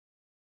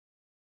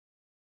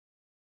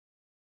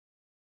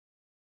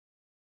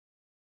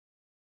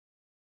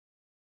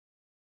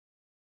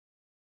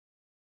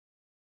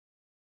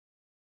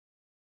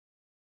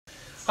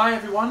Hi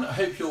everyone, I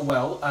hope you're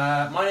well.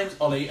 My name's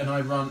Ollie and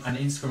I run an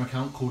Instagram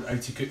account called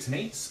O2 Cooks and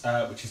Eats,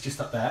 which is just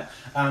up there.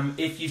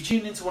 If you've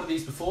tuned into one of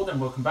these before, then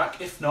welcome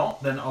back. If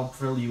not, then I'll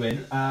drill you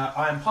in.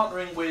 I am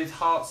partnering with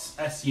Hearts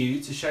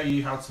SU to show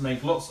you how to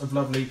make lots of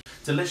lovely,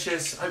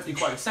 delicious, hopefully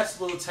quite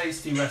accessible,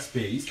 tasty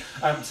recipes.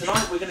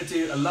 Tonight we're going to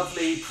do a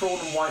lovely prawn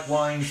and white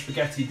wine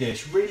spaghetti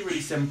dish. Really, really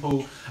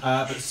simple,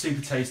 but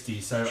super tasty.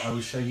 So I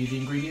will show you the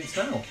ingredients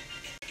now.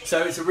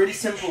 So it's a really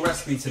simple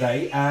recipe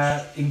today.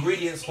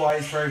 Ingredients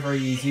wise, very, very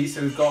easy.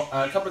 So we've got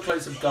a couple of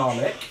cloves of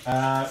garlic.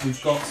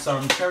 We've got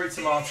some cherry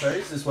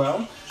tomatoes as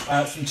well.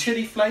 Some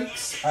chilli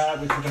flakes,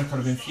 which we're going to kind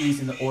of infuse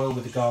in the oil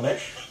with the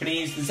garlic. We're going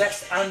to use the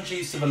zest and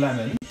juice of a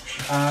lemon.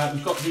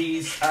 We've got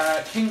these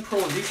king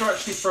prawns. These are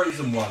actually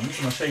frozen ones,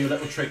 and I'll show you a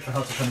little trick for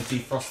how to kind of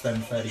defrost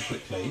them fairly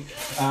quickly.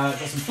 Got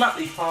some flat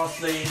leaf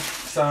parsley,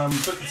 some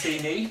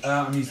bucatini.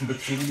 I'm using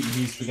bucatini, but you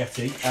can use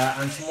spaghetti,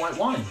 and some white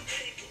wine.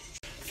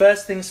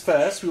 First things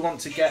first, we want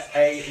to get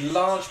a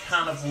large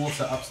pan of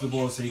water up to the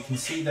boil. So you can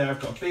see there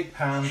I've got a big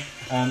pan.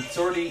 It's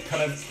already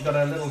kind of got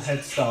a little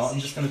head start. I'm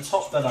just going to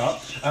top that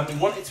up. We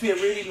want it to be a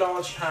really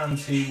large pan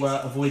to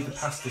avoid the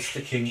pasta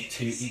sticking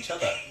to each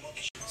other.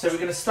 So we're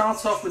going to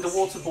start off with the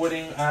water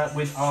boiling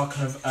with our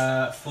kind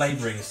of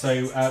flavouring.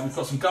 So we've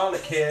got some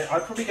garlic here.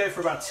 I'd probably go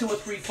for about 2 or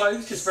 3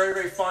 cloves, just very,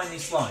 very finely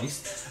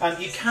sliced.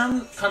 You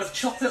can kind of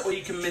chop it or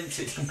you can mince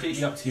it. It's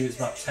completely up to you. It's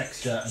about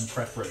texture and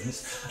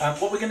preference.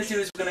 What we're going to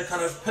do is we're going to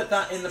kind of put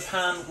that in the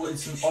pan with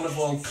some olive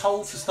oil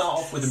cold to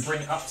start off with and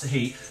bring it up to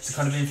heat to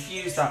kind of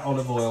infuse that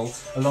olive oil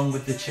along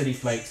with the chilli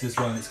flakes as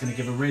well. And it's going to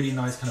give a really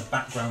nice kind of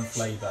background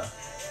flavour.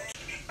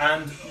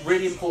 And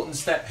really important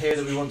step here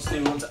that we want to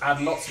do, we want to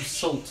add lots of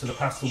salt to the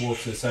pasta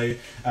water. So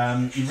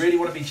you really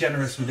want to be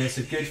generous with this.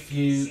 A good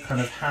few kind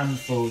of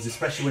handfuls,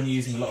 especially when you're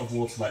using a lot of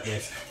water like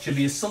this, should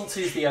be as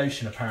salty as the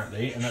ocean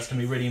apparently, and that's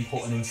going to be really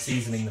important in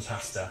seasoning the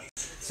pasta.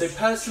 So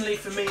personally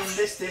for me in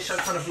this dish I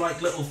kind of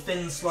like little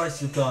thin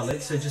slices of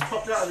garlic, so just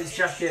pop it out of its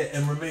jacket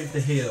and remove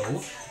the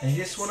heel, and you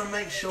just want to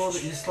make sure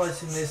that you're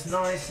slicing this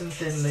nice and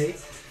thinly,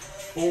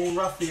 all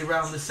roughly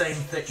around the same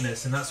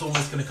thickness, and that's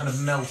almost going to kind of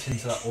melt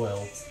into that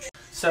oil.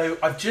 So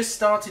I've just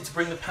started to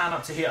bring the pan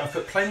up to here. I've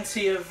put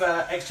plenty of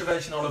extra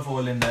virgin olive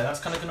oil in there. That's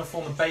kind of going to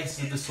form the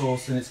basis of the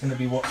sauce, and it's going to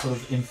be what sort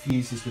of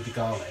infuses with the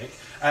garlic.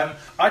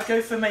 I'd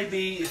go for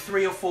maybe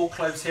 3 or 4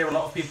 cloves here. A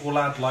lot of people will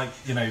add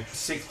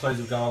 6 cloves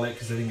of garlic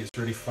because they think it's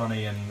really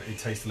funny and it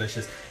tastes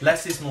delicious.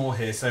 Less is more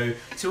here, so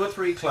 2 or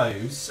 3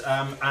 cloves,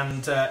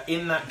 and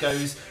in that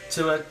goes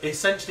to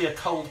essentially a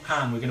cold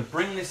pan. We're going to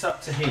bring this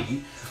up to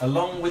heat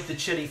along with the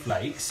chilli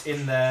flakes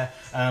in there.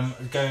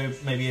 Go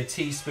maybe a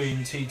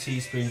teaspoon, 2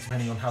 teaspoons,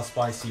 depending on how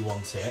spicy you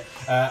want it.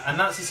 And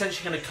that's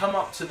essentially going to come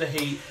up to the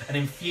heat and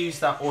infuse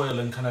that oil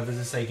and kind of, as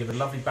I say, give a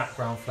lovely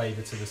background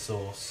flavour to the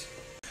sauce.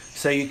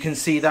 So you can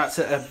see that's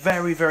at a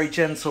very, very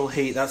gentle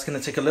heat. That's going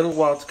to take a little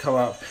while to come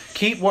up.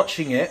 Keep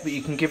watching it, but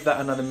you can give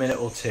that another minute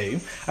or 2.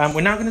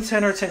 We're now going to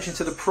turn our attention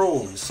to the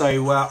prawns.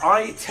 So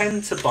I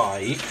tend to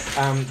buy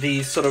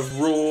these sort of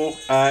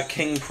raw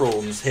king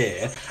prawns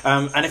here.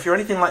 And if you're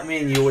anything like me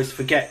and you always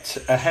forget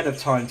ahead of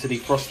time to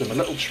defrost them, a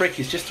little trick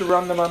is just to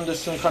run them under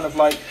some kind of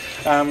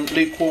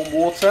lukewarm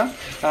water.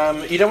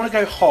 You don't want to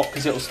go hot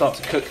because it will start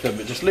to cook them,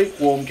 but just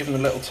lukewarm, give them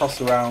a little toss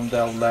around,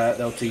 they'll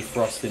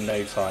defrost in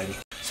no time.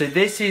 So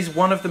this is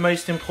one of the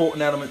most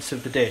important elements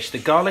of the dish. The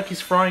garlic is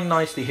frying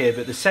nicely here,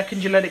 but the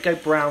second you let it go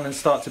brown and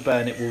start to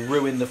burn, it will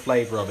ruin the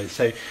flavour of it.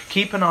 So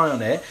keep an eye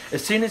on it.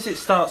 As soon as it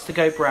starts to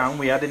go brown,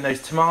 we add in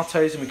those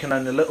tomatoes and we can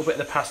add a little bit of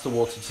the pasta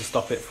water to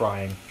stop it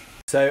frying.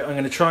 So I'm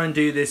going to try and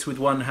do this with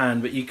one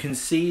hand, but you can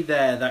see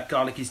there that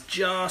garlic is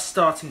just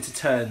starting to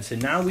turn. So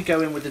now we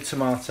go in with the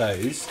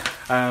tomatoes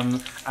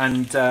and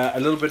a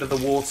little bit of the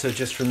water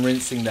just from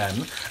rinsing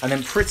them. And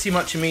then pretty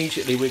much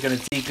immediately we're going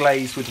to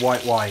deglaze with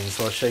white wine.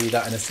 So I'll show you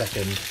that in a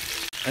second.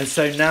 And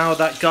so now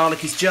that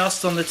garlic is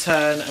just on the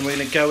turn and we're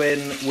going to go in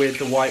with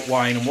the white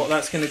wine, and what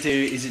that's going to do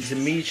is it's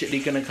immediately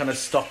going to kind of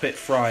stop it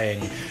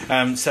frying.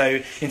 So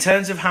in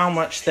terms of how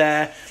much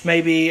there,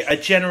 maybe a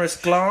generous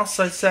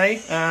glass I'd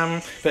say,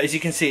 but as you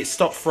can see it's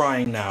stopped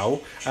frying now,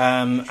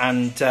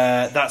 and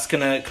that's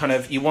going to kind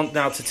of, you want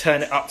now to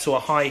turn it up to a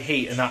high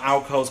heat, and that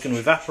alcohol is going to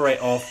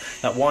evaporate off,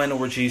 that wine will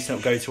reduce and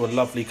it'll go to a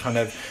lovely kind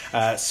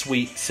of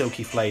sweet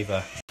silky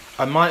flavour.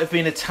 I might have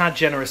been a tad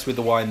generous with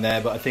the wine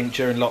there, but I think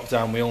during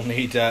lockdown we all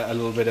need a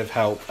little bit of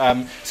help.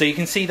 So you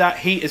can see that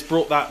heat has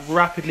brought that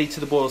rapidly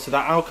to the boil, so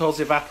that alcohol's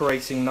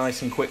evaporating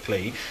nice and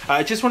quickly.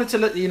 I just wanted to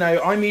let you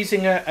know I'm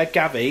using a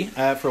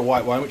Gavi for a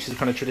white wine, which is a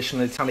kind of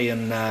traditional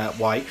Italian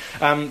white.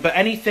 But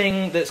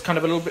anything that's kind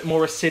of a little bit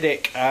more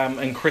acidic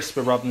and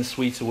crisper rather than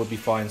sweeter would be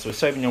fine. So a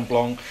Sauvignon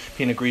Blanc,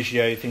 Pinot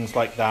Grigio, things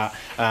like that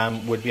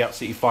would be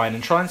absolutely fine.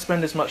 And try and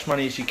spend as much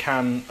money as you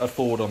can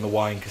afford on the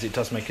wine because it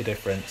does make a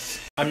difference.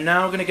 I'm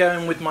now going to go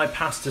going with my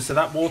pasta, so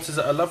that water's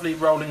at a lovely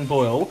rolling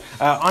boil.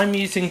 I'm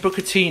using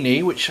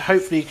bucatini, which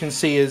hopefully you can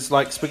see is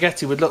like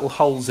spaghetti with little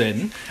holes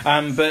in.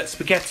 But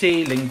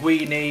spaghetti,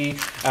 linguini,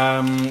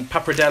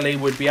 pappardelle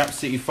would be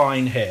absolutely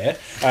fine here.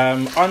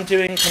 I'm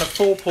doing kind of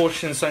 4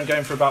 portions, so I'm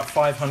going for about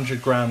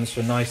 500 grams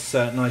for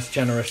nice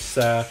generous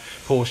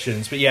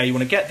portions. But yeah, you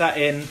want to get that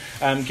in,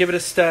 give it a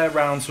stir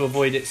around to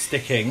avoid it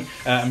sticking,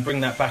 and bring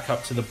that back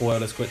up to the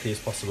boil as quickly as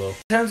possible.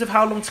 In terms of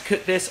how long to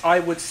cook this, I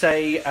would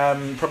say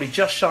probably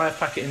just shy of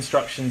packet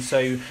instructions.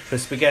 So for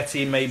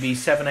spaghetti, maybe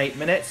 7-8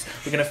 minutes.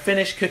 We're going to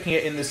finish cooking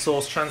it in the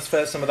sauce,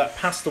 transfer some of that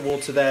pasta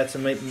water there to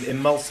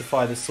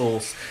emulsify the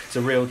sauce. It's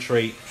a real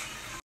treat.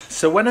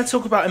 So when I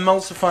talk about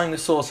emulsifying the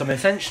sauce, I'm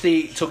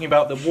essentially talking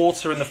about the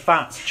water and the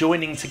fats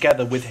joining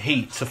together with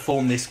heat to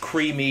form this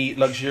creamy,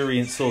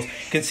 luxuriant sauce.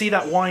 You can see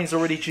that wine's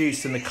already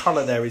juiced and the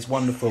colour there is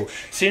wonderful.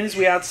 As soon as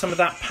we add some of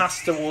that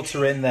pasta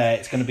water in there,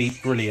 it's going to be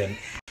brilliant.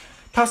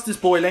 Pasta's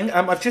boiling.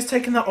 I've just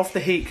taken that off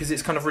the heat because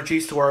it's kind of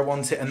reduced to where I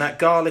want it, and that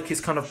garlic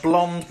is kind of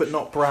blonde but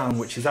not brown,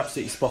 which is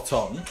absolutely spot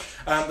on.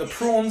 The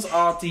prawns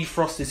are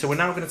defrosted, so we're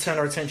now going to turn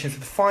our attention to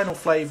the final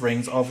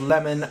flavourings of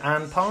lemon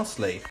and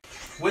parsley.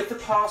 With the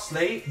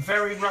parsley,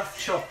 very rough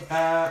chop.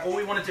 All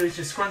we want to do is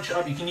just scrunch it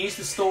up. You can use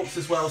the stalks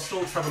as well.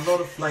 Stalks have a lot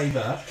of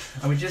flavour,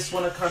 and we just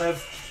want to kind of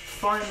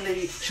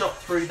finely chop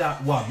through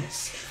that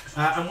once.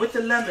 And with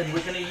the lemon,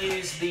 we're going to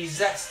use the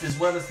zest as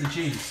well as the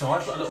juice. So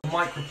I've got a little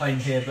microplane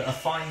here, but a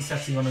fine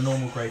setting on a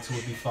normal grater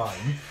would be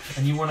fine.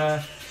 And you want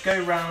to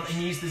go around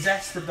and use the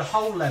zest of the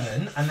whole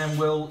lemon, and then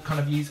we'll kind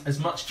of use as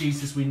much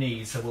juice as we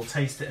need. So we'll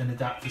taste it and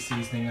adapt the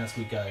seasoning as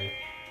we go.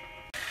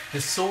 The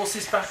sauce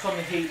is back on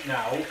the heat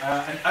now,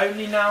 and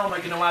only now am I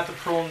going to add the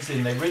prawns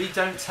in. They really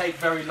don't take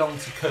very long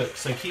to cook,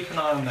 so keep an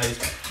eye on those.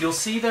 You'll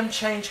see them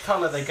change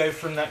colour. They go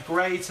from that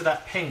grey to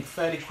that pink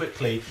fairly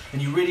quickly,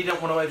 and you really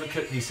don't want to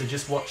overcook these, so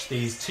just watch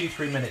these,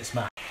 2-3 minutes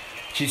max.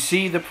 Do you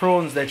see the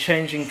prawns? They're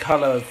changing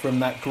colour from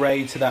that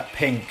grey to that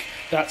pink.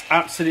 That's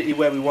absolutely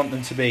where we want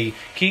them to be.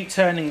 Keep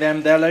turning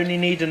them. They'll only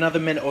need another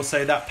minute or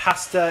so. That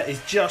pasta is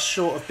just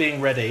short of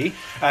being ready.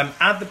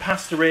 Add the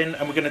pasta in,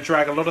 and we're going to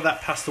drag a lot of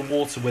that pasta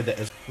water with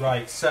it.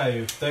 Right,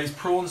 so those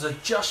prawns are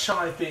just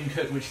shy of being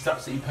cooked, which is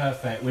absolutely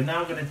perfect. We're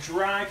now going to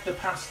drag the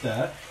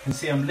pasta, and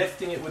see I'm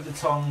lifting it with the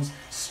tongs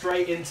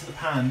straight into the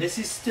pan. This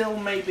is still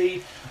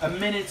maybe a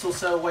minute or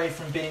so away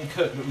from being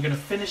cooked, but we're going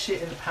to finish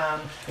it in the pan.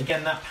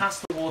 Again, that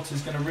pasta water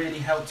is going to really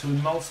help to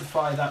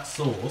emulsify that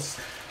sauce.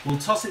 We'll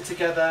toss it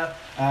together,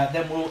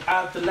 then we'll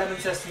add the lemon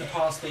zest and the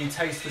parsley,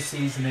 taste the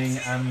seasoning,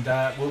 and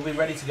we'll be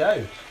ready to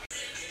go.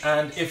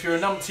 And if you're a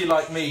numpty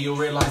like me, you'll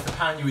realise the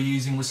pan you were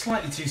using was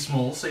slightly too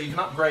small, so you can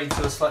upgrade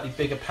to a slightly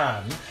bigger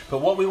pan.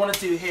 But what we want to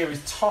do here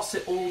is toss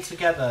it all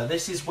together.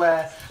 This is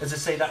where, as I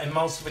say, that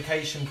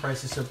emulsification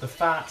process of the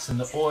fats and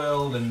the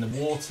oil and the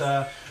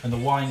water and the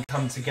wine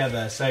come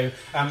together. So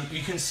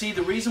you can see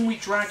the reason we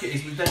drag it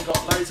is we've then got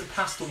loads of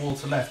pasta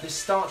water left. This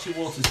starchy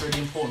water is really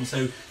important,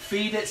 so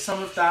feed it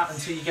some of that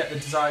until you get the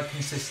desired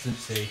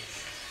consistency.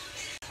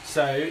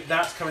 So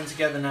that's coming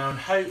together now, and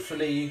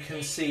hopefully you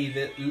can see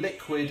that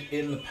liquid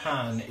in the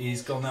pan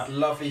is got that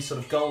lovely sort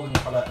of golden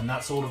colour, and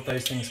that's all of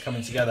those things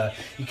coming together.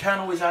 You can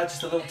always add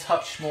just a little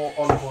touch more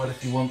olive oil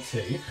if you want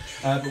to,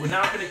 but we're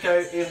now going to go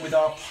in with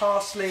our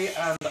parsley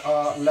and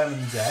our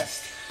lemon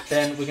zest.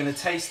 Then we're going to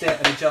taste it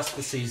and adjust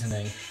the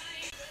seasoning.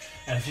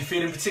 And if you're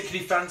feeling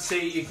particularly fancy,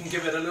 you can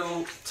give it a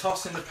little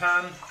toss in the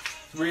pan.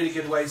 Really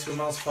good way to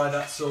emulsify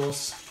that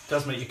sauce.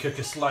 Does make your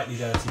cooker slightly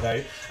dirty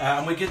though,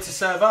 and we're good to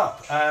serve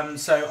up.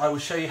 So I will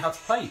show you how to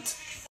plate.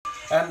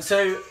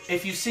 So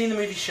if you've seen the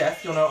movie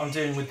Chef, you'll know what I'm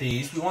doing with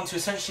these. We want to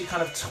essentially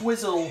kind of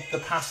twizzle the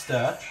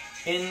pasta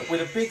in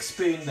with a big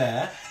spoon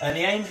there, and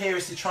the aim here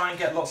is to try and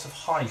get lots of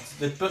height.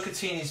 The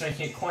bucatini is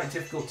making it quite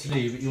difficult to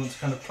do, but you want to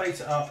kind of plate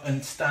it up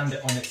and stand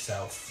it on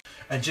itself.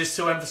 And just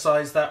to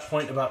emphasise that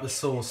point about the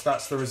sauce,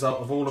 that's the result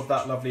of all of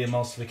that lovely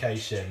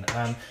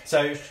emulsification.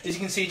 So as you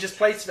can see, just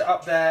plated it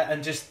up there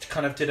and just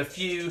kind of did a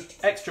few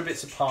extra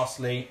bits of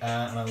parsley,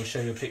 and I will show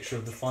you a picture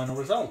of the final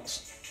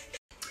results.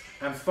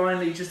 And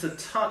finally, just a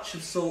touch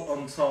of salt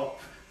on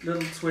top, a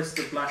little twist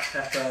of black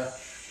pepper,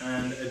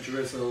 and a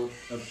drizzle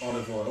of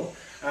olive oil.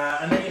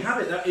 And there you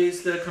have it. That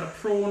is the kind of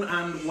prawn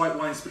and white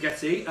wine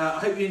spaghetti. I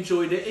hope you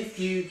enjoyed it. If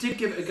you did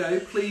give it a go,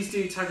 please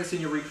do tag us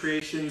in your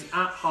recreations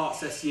at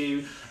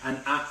HeartsSU and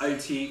at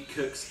OT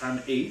Cooks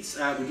and Eats.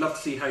 We'd love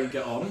to see how you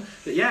get on.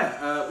 But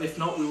yeah, if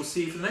not, we will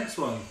see you for the next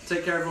one.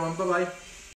 Take care, everyone. Bye-bye.